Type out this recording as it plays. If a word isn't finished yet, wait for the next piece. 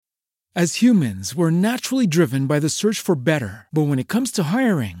As humans, we're naturally driven by the search for better. But when it comes to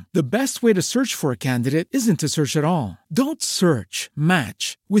hiring, the best way to search for a candidate isn't to search at all. Don't search,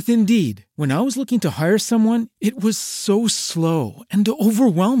 match with Indeed. When I was looking to hire someone, it was so slow and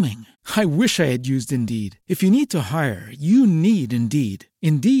overwhelming. I wish I had used Indeed. If you need to hire, you need Indeed.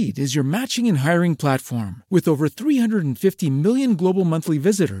 Indeed is your matching and hiring platform with over 350 million global monthly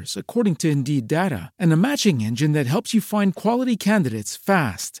visitors, according to Indeed data, and a matching engine that helps you find quality candidates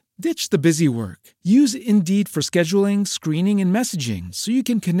fast. Ditch the busy work. Use Indeed for scheduling, screening, and messaging so you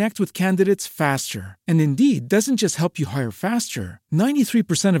can connect with candidates faster. And Indeed doesn't just help you hire faster.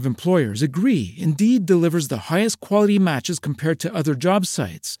 93% of employers agree Indeed delivers the highest quality matches compared to other job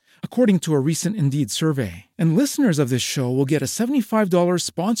sites, according to a recent Indeed survey. And listeners of this show will get a $75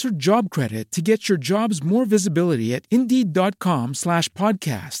 sponsored job credit to get your jobs more visibility at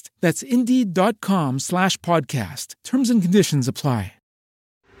Indeed.com/podcast. That's Indeed.com/podcast. Terms and conditions apply.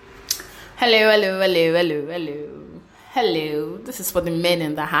 Hello. This is for the men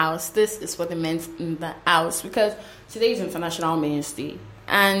in the house. This is for the men in the house because today is International Men's Day.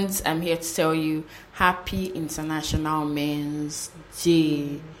 And I'm here to tell you Happy International Men's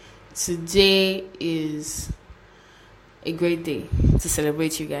Day. Today is a great day to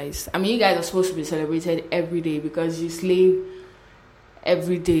celebrate you guys. I mean, you guys are supposed to be celebrated every day because you slave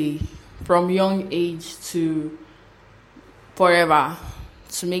every day from young age to forever,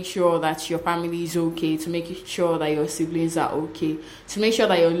 to make sure that your family is okay, to make sure that your siblings are okay, to make sure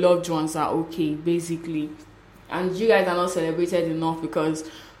that your loved ones are okay, basically. And you guys are not celebrated enough because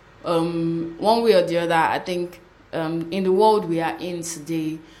one way or the other, I think in the world we are in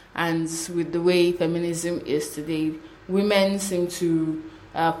today, and with the way feminism is today, women seem to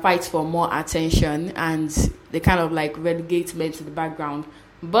fight for more attention, and they kind of like relegate men to the background.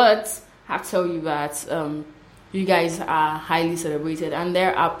 But I have to tell you that you guys are highly celebrated, and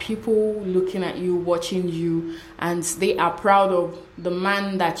there are people looking at you, watching you, and they are proud of the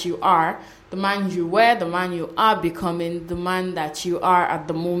man that you are, the man you were, the man you are becoming, the man that you are at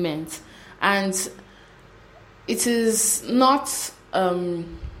the moment. And it is not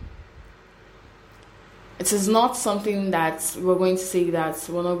something that we're going to say that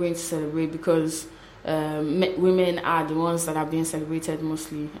we're not going to celebrate because women are the ones that are being celebrated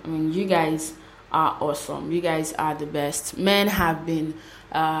mostly. I mean, you guys are awesome. You guys are the best. Men have been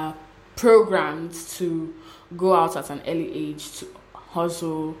programmed to go out at an early age to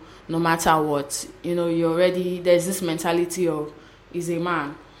hustle no matter what. You know, there's this mentality of he's a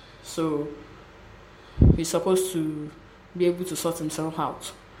man, so he's supposed to be able to sort himself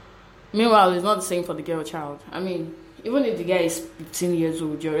out. Meanwhile, it's not the same for the girl child. I mean, even if the guy is 15 years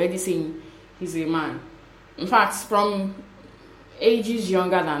old, you're already saying he's a man. In fact, from ages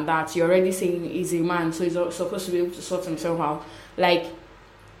younger than that, you're already saying he's a man, so he's supposed to be able to sort himself out. Like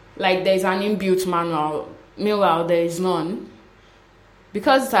there's an inbuilt manual. Meanwhile, there is none.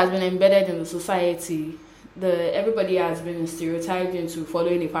 Because it has been embedded in the society, everybody has been stereotyped into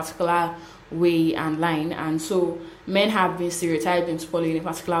following a particular way and line, and so men have been stereotyped into following a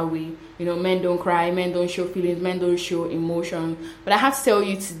particular way. You know, men don't cry, men don't show feelings, men don't show emotion. But I have to tell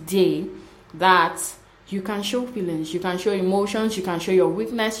you today that you can show feelings, you can show emotions, you can show your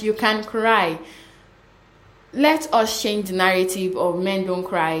weakness, you can cry. Let us change the narrative of men don't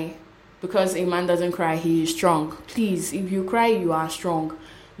cry because a man doesn't cry, he is strong. Please, if you cry, you are strong.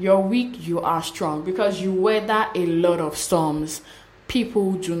 You're weak, you are strong because you weather a lot of storms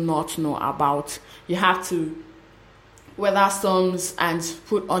people do not know about. You have to weather storms and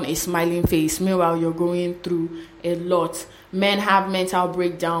put on a smiling face. Meanwhile, you're going through a lot. Men have mental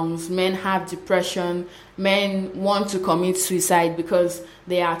breakdowns. Men have depression. Men want to commit suicide because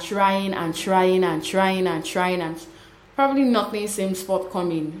they are trying and probably nothing seems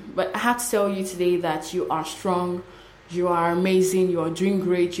forthcoming. But I have to tell you today that you are strong. You are amazing, you are doing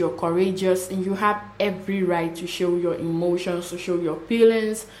great, you're courageous, and you have every right to show your emotions, to show your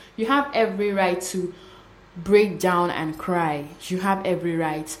feelings. You have every right to break down and cry. You have every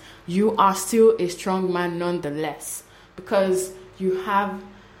right. You are still a strong man nonetheless, because you have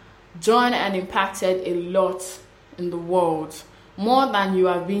done and impacted a lot in the world, more than you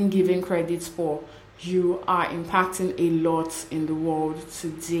have been given credit for. You are impacting a lot in the world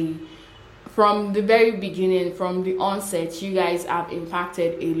today. From the very beginning, from the onset, you guys have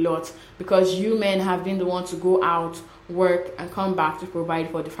impacted a lot because you men have been the ones to go out, work, and come back to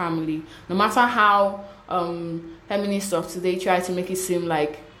provide for the family. No matter how feminists of today try to make it seem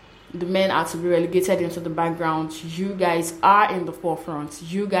like the men are to be relegated into the background, you guys are in the forefront.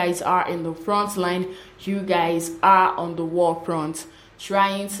 You guys are in the front line. You guys are on the war front.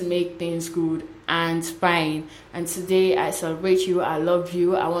 trying to make things good and fine. And today I celebrate you. I love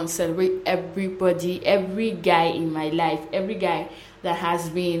you. I want to celebrate everybody, every guy in my life, every guy that has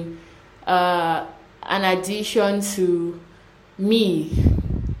been an addition to me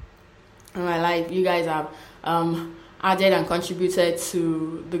in my life. You guys have added and contributed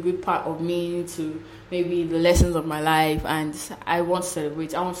to the good part of me, to maybe the lessons of my life, and I want to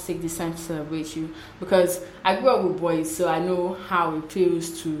celebrate. I want to take this time to celebrate you, because I grew up with boys, so I know how it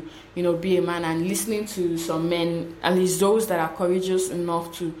feels to, be a man. And listening to some men, at least those that are courageous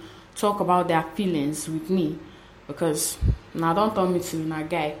enough to talk about their feelings with me, because now don't tell me to a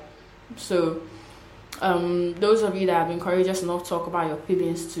guy. So those of you that have been courageous enough to talk about your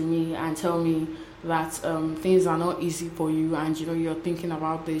feelings to me and tell me that things are not easy for you, and you're thinking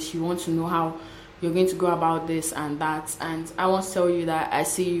about this, you want to know how you're going to go about this and that, and I want to tell you that I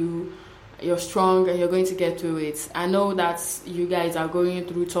see you, you're strong, and you're going to get through it. I know that you guys are going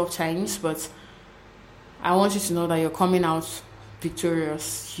through tough times, but I want you to know that you're coming out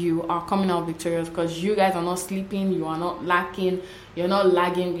victorious. You are coming out victorious, because you guys are not sleeping, you are not lacking, you're not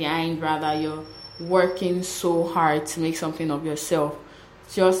lagging behind, rather you're working so hard to make something of yourself,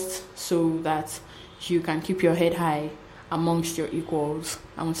 just so that you can keep your head high amongst your equals.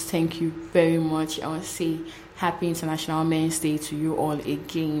 I want to thank you very much. I want to say Happy International Men's Day to you all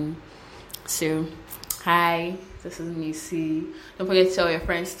again. So, hi, this is Missy. Don't forget to tell your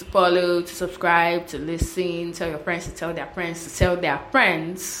friends to follow, to subscribe, to listen. Tell your friends to tell their friends to tell their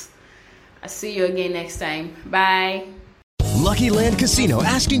friends. I'll see you again next time. Bye. Lucky Land Casino,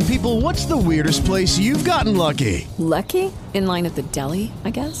 asking people, what's the weirdest place you've gotten lucky? Lucky? In line at the deli, I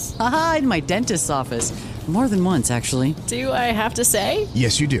guess? Aha, in my dentist's office. More than once, actually. Do I have to say?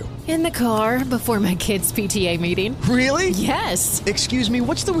 Yes, you do. In the car before my kids' PTA meeting. Really? Yes. Excuse me,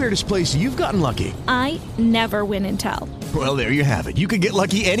 what's the weirdest place you've gotten lucky? I never win and tell. Well, there you have it. You can get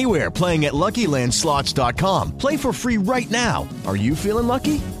lucky anywhere, playing at LuckyLandSlots.com. Play for free right now. Are you feeling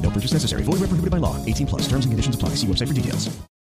lucky? No purchase necessary. Void where prohibited by law. 18+. Terms and conditions apply. See website for details.